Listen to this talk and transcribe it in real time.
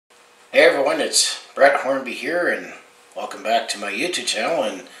Hey everyone, it's Brett Hornby here, and welcome back to my YouTube channel.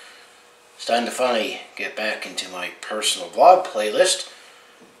 And it's time to finally get back into my personal vlog playlist.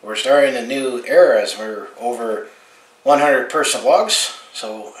 We're starting a new era as we're over 100 personal vlogs.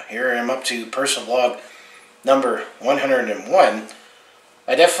 So here I'm up to personal vlog number 101.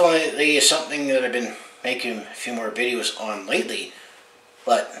 I definitely is something that I've been making a few more videos on lately,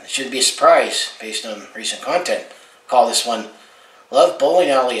 but it shouldn't be a surprise based on recent content. I'll call this one Love Bowling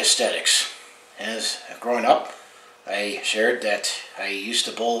Alley Aesthetics. As growing up, I shared that I used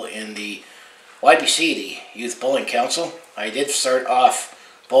to bowl in the YBC, the Youth Bowling Council. I did start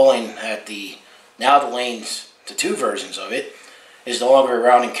off bowling at the lanes, the two versions of it, is no longer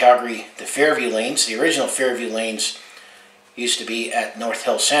around in Calgary. The Fairview lanes, the original Fairview lanes, used to be at North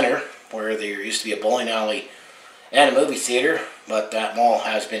Hill Centre, where there used to be a bowling alley and a movie theater, but that mall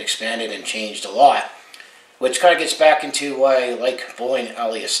has been expanded and changed a lot. Which kind of gets back into why I like bowling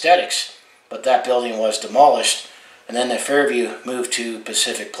alley aesthetics. But that building was demolished, and then the Fairview moved to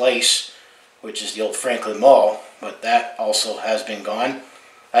Pacific Place, which is the old Franklin Mall, but that also has been gone.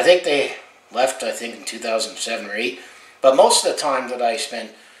 I think they left, in 2007 or 8. But most of the time that I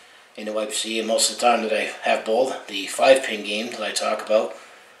spent in the YPC, and most of the time that I have bowled, the 5-pin game that I talk about,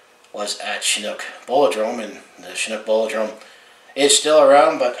 was at Chinook Bowlodrome, and the Chinook Bowlodrome is still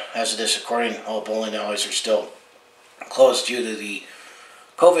around, but as of this recording, all bowling alleys are still closed due to the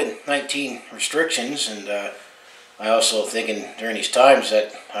COVID-19 restrictions. And I also thinking during these times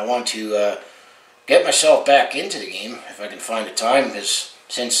that I want to get myself back into the game if I can find the time, because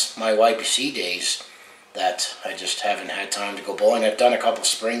since my YPC days that I just haven't had time to go bowling. I've done a couple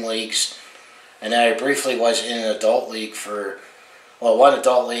spring leagues, and then I briefly was in an adult league for, well, one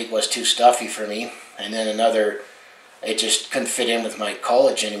adult league was too stuffy for me, and then another, it just couldn't fit in with my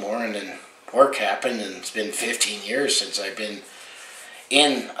college anymore, and then work happened, and it's been 15 years since I've been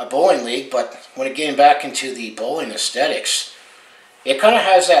in a bowling league. But when it getting back into the bowling aesthetics, it kind of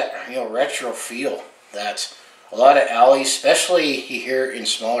has that, retro feel that a lot of alleys, especially here in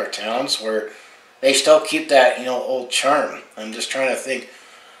smaller towns, where they still keep that, old charm. I'm just trying to think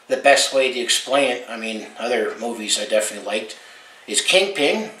the best way to explain it. I mean, other movies I definitely liked is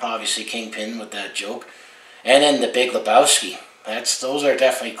Kingpin, obviously Kingpin with that joke. And then The Big Lebowski. Those are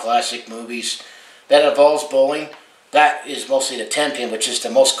definitely classic movies that involves bowling. That is mostly the 10-pin, which is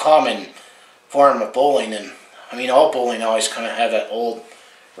the most common form of bowling. And I mean, all bowling always kind of have that old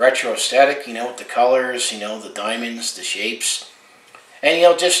retro aesthetic, with the colors, the diamonds, the shapes.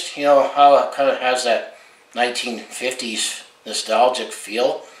 And just, how it kind of has that 1950s nostalgic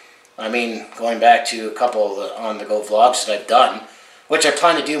feel. I mean, going back to a couple of the on-the-go vlogs that I've done, which I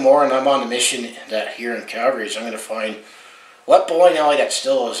plan to do more, and I'm on the mission that here in Calgary is I'm going to find what bowling alley that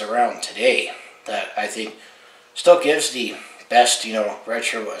still is around today that I think still gives the best,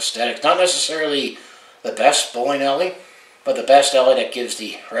 retro aesthetic. Not necessarily the best bowling alley, but the best alley that gives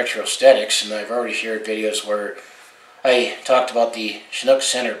the retro aesthetics. And I've already shared videos where I talked about the Chinook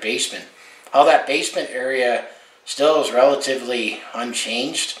Center basement. How that basement area still is relatively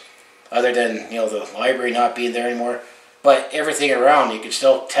unchanged, other than, the library not being there anymore. But everything around, you could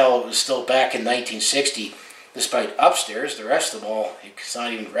still tell it was still back in 1960, despite upstairs. The rest of the mall, it's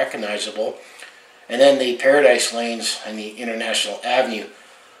not even recognizable. And then the Paradise Lanes and the International Avenue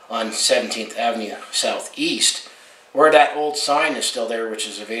on 17th Avenue Southeast, where that old sign is still there, which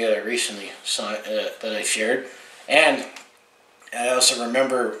is a video that I recently saw, that I shared. And I also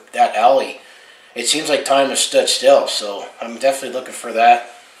remember that alley. It seems like time has stood still, so I'm definitely looking for that.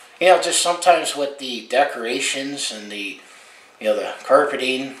 Just sometimes with the decorations and the, the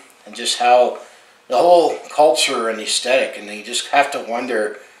carpeting, and just how the whole culture and the aesthetic, and you just have to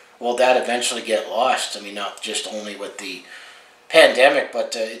wonder, will that eventually get lost? I mean, not just only with the pandemic,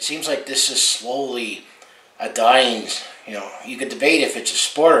 but it seems like this is slowly a dying, you could debate if it's a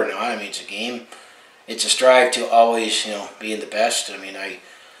sport or not. I mean, it's a game. It's a strive to always, being the best. I mean, I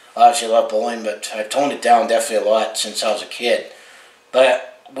obviously love bowling, but I've toned it down definitely a lot since I was a kid. But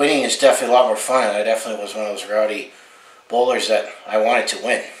winning is definitely a lot more fun. I definitely was one of those rowdy bowlers that I wanted to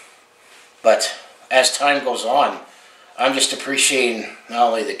win. But as time goes on, I'm just appreciating not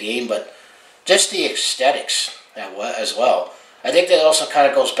only the game, but just the aesthetics as well. I think that also kind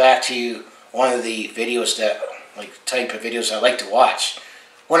of goes back to one of the videos type of videos I like to watch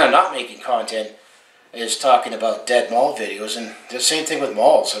when I'm not making content, is talking about dead mall videos. And the same thing with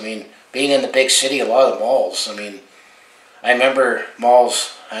malls. I mean, being in the big city, a lot of the malls, I remember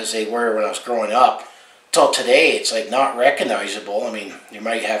malls as they were when I was growing up. Till today, it's like not recognizable. I mean, you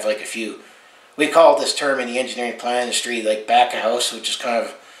might have like a few, we call this term in the engineering plan industry like back of house, which is kind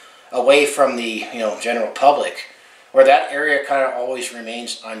of away from the general public. where that area kind of always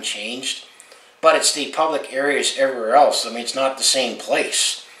remains unchanged. But it's the public areas everywhere else. I mean, it's not the same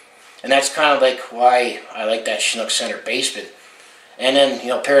place. And that's kind of like why I like that Chinook Center basement. And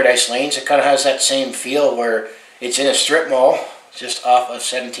then, Paradise Lanes, it kind of has that same feel where it's in a strip mall just off of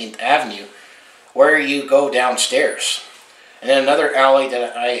 17th Avenue where you go downstairs. And then another alley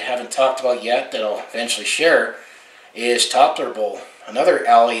that I haven't talked about yet that I'll eventually share is Toppler Bowl. Another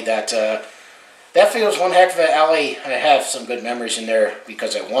alley that feels one heck of an alley. I have some good memories in there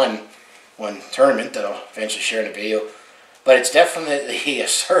because I won one tournament that I'll eventually share in a video. But it's definitely a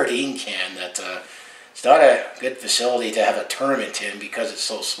sardine can that it's not a good facility to have a tournament in because it's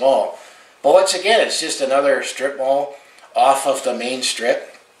so small. But once again, it's just another strip mall off of the main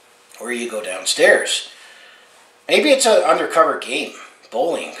strip where you go downstairs. Maybe it's an undercover game,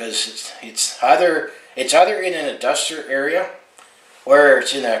 bowling, because it's either in an industrial area where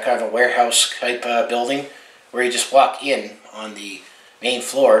it's in a kind of a warehouse type building where you just walk in on the main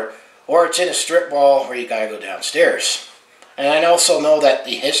floor, or it's in a strip mall where you gotta go downstairs. And I also know that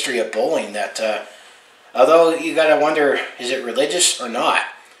the history of bowling, that although you gotta wonder, is it religious or not?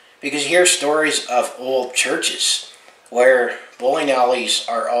 Because you hear stories of old churches where bowling alleys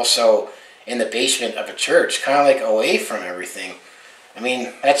are also in the basement of a church, kind of like away from everything. I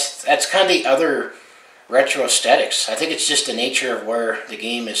mean, that's kind of the other retro aesthetics. I think it's just the nature of where the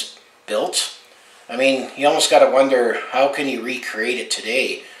game is built. I mean, you almost got to wonder, how can you recreate it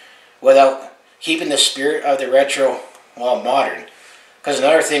today without keeping the spirit of the retro while modern? Because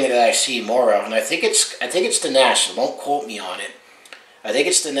another thing that I see more of, and I think it's the National, don't quote me on it, I think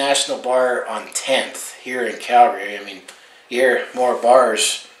it's the National Bar on 10th here in Calgary. I mean, you hear more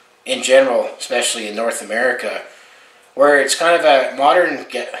bars in general, especially in North America, where it's kind of a modern,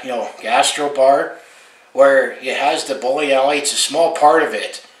 gastro bar, where it has the bowling alley. It's a small part of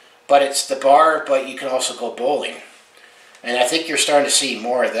it, but it's the bar, but you can also go bowling. And I think you're starting to see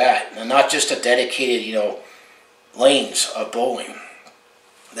more of that, and not just a dedicated, lanes of bowling.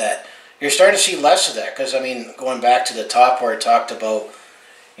 That you're starting to see less of that, because I mean, going back to the top where I talked about,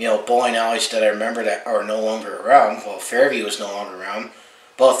 bowling alleys that I remember that are no longer around. Well, Fairview is no longer around,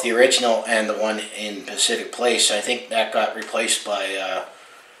 both the original and the one in Pacific Place. I think that got replaced by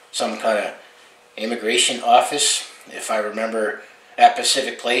some kind of immigration office, if I remember, at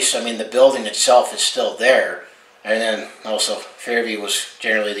Pacific Place. I mean, the building itself is still there, and then also Fairview was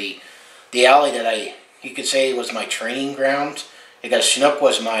generally the alley that you could say was my training ground, because Chinook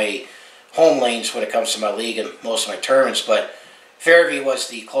was my home lanes when it comes to my league and most of my tournaments, but Fairview was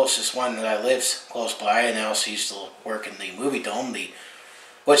the closest one that I lived close by, and I also used to work in the movie dome,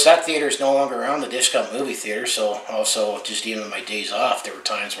 which that theater is no longer around, the Discount Movie Theater. So also, just even on my days off, there were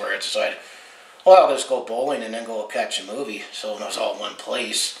times where I decided, well, I'll just go bowling and then go catch a movie. So it was all in one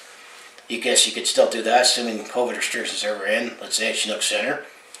place. You guess you could still do that, assuming COVID restrictions ever end, let's say at Chinook Center.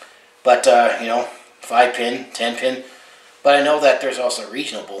 But, 5-pin, 10-pin. But I know that there's also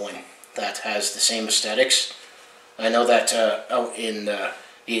regional bowling that has the same aesthetics. I know that out in the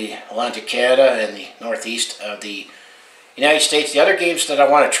Atlantic Canada and the northeast of the United States, the other games that I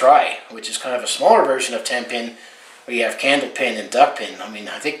want to try, which is kind of a smaller version of 10-pin, where you have candlepin and duckpin. I mean,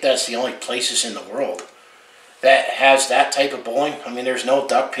 I think that's the only places in the world that has that type of bowling. I mean, there's no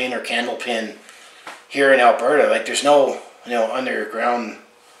duckpin or candlepin here in Alberta. Like, there's no,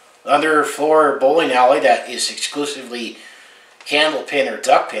 underfloor bowling alley that is exclusively candlepin or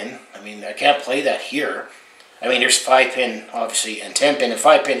duckpin. I mean, I can't play that here. I mean, there's 5-pin, obviously, and 10-pin. And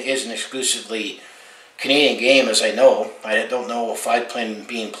 5-pin is an exclusively Canadian game, as I know. I don't know 5-pin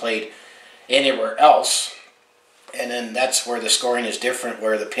being played anywhere else. And then that's where the scoring is different,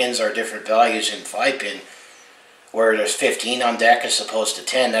 where the pins are different values in 5-pin, where there's 15 on deck as opposed to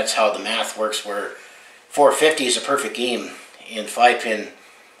 10. That's how the math works, where 450 is a perfect game in 5-pin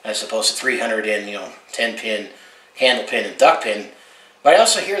as opposed to 300 in, 10-pin, candlepin, and duckpin. But I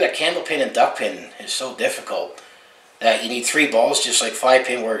also hear that candlepin and duckpin is so difficult that you need 3 balls, just like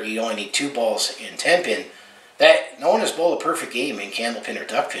 5-pin, where you only need 2 balls in 10-pin, that no one has bowled a perfect game in candlepin or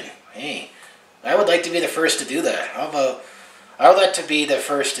duckpin. Hey, I would like to be the first to do that. I would like to be the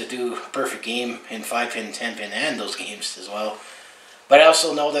first to do a perfect game in 5-pin, 10-pin, and those games as well. But I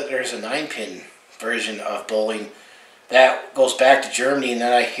also know that there's a 9-pin version of bowling that goes back to Germany, and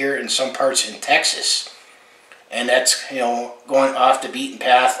then I hear it in some parts in Texas. And that's, going off the beaten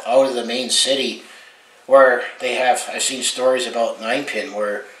path out of the main city, where they have, I've seen stories about 9-pin,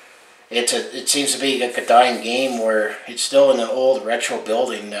 where it seems to be like a dying game, where it's still in an old retro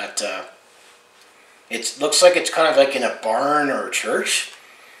building that it looks like it's kind of like in a barn or a church,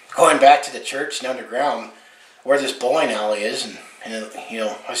 going back to the church and underground, where this bowling alley is. And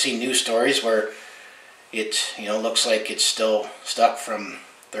I've seen news stories where, it, looks like it's still stuck from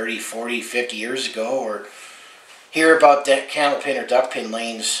 30, 40, 50 years ago, or hear about candle pin or duck pin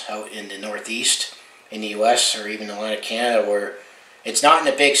lanes out in the Northeast in the U.S. or even Atlantic Canada, where it's not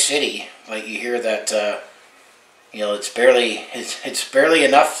in a big city, but you hear that it's barely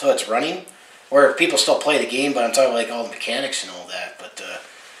enough so it's running, where people still play the game, but I'm talking like all the mechanics and all that. But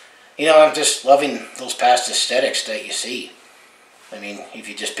I'm just loving those past aesthetics that you see. I mean, if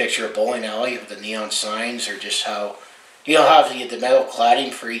you just picture a bowling alley with the neon signs, or just how have the metal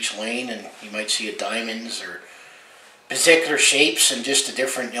cladding for each lane, and you might see diamonds or particular shapes and just the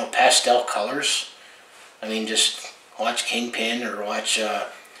different pastel colors. I mean, just watch Kingpin or watch The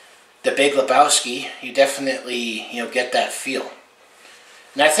Big Lebowski. You definitely get that feel.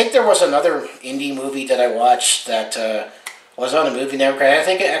 And I think there was another indie movie that I watched that was on a movie network. I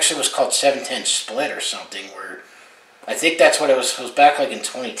think it actually was called 710 Split or something, where I think that's what it was. It was back like in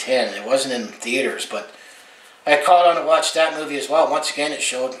 2010. It wasn't in theaters, but I caught on to watch that movie as well. Once again, it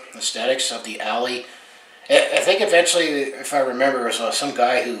showed aesthetics of the alley. I think eventually, if I remember, it was some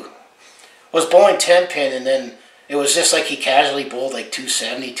guy who was bowling 10 pin, and then it was just like he casually bowled like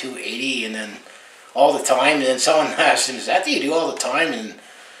 270, 280, and then all the time. And then someone asked him, "Is that what you do all the time?" And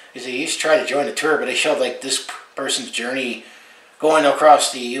he said, "He used to try to join the tour," but they showed like this person's journey going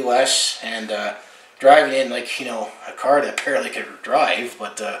across the U.S. and driving in like a car that barely could drive.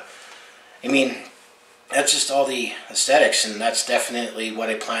 But I mean, that's just all the aesthetics, and that's definitely what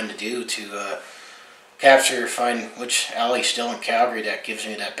I plan to do to capture, find which alley still in Calgary that gives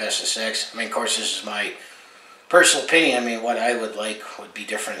me that best aesthetics. I mean, of course, this is my personal opinion. I mean, what I would like would be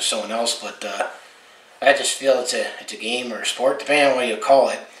different than someone else, but I just feel it's a game or a sport, depending on what you call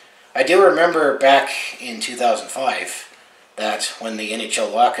it. I do remember back in 2005 that when the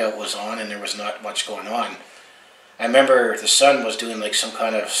NHL lockout was on and there was not much going on, I remember the Sun was doing like some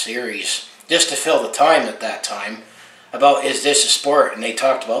kind of series just to fill the time at that time about, is this a sport? And they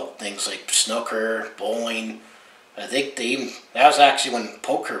talked about things like snooker, bowling. I think that was actually when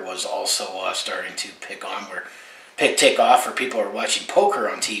poker was also starting to take off, for people who are watching poker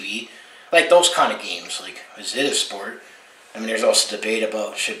on TV, like those kind of games. Like, is it a sport? I mean, there's also debate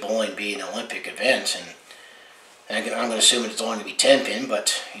about should bowling be an Olympic event, and I'm going to assume it's only to be 10 pin,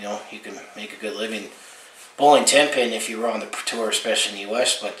 but you can make a good living bowling 10 pin if you were on the tour, especially in the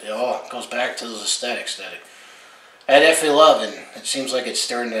U.S. But it all goes back to those aesthetics that I definitely love, and it seems like it's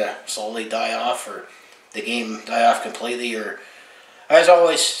starting to slowly die off, or the game die off completely, or as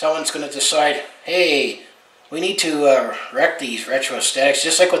always, someone's going to decide, hey, we need to wreck these retro aesthetics,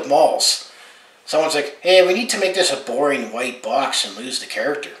 just like with malls. Someone's like, hey, we need to make this a boring white box and lose the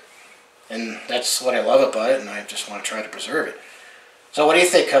character. And that's what I love about it, and I just want to try to preserve it. So what do you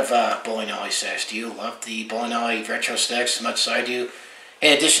think of bowling alley aesthetics? Do you love the bowling alley retro aesthetics as much as I do?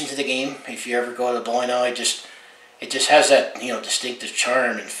 In addition to the game, if you ever go to the bowling alley, it just has that distinctive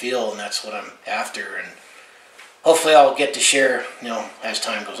charm and feel, and that's what I'm after. And hopefully I'll get to share as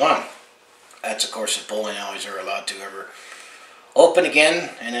time goes on. That's of course if bowling alleys are allowed to ever open again,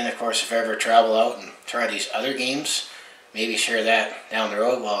 and then of course if I ever travel out and try these other games, maybe share that down the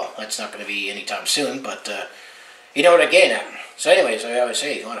road. Well, that's not going to be anytime soon, but you know what I gain at. So anyways, I always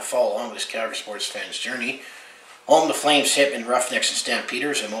say, you want to follow along with this Calgary sports fan's journey. Home to Flames, Hip, and Roughnecks and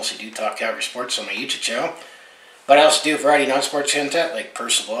Stampeders. I mostly do talk Calgary sports on my YouTube channel, but I also do a variety of non-sports content like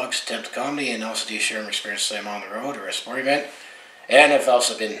personal blogs, attempt comedy, and also do share my experiences I'm on the road or a sport event. And I've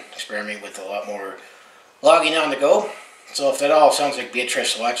also been experimenting with a lot more logging on the go. So if that all sounds like be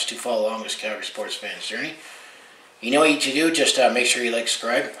interesting to watch, to follow along this Calgary sports fan's journey, you know what you do, just make sure you like,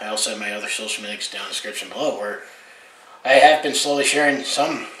 subscribe. I also have my other social media links down in the description below, where I have been slowly sharing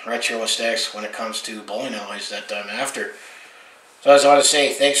some retro aesthetics when it comes to bowling alleys that I'm after. So as I want to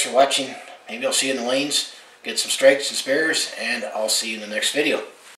say, thanks for watching. Maybe I'll see you in the lanes, get some strikes and spares, and I'll see you in the next video.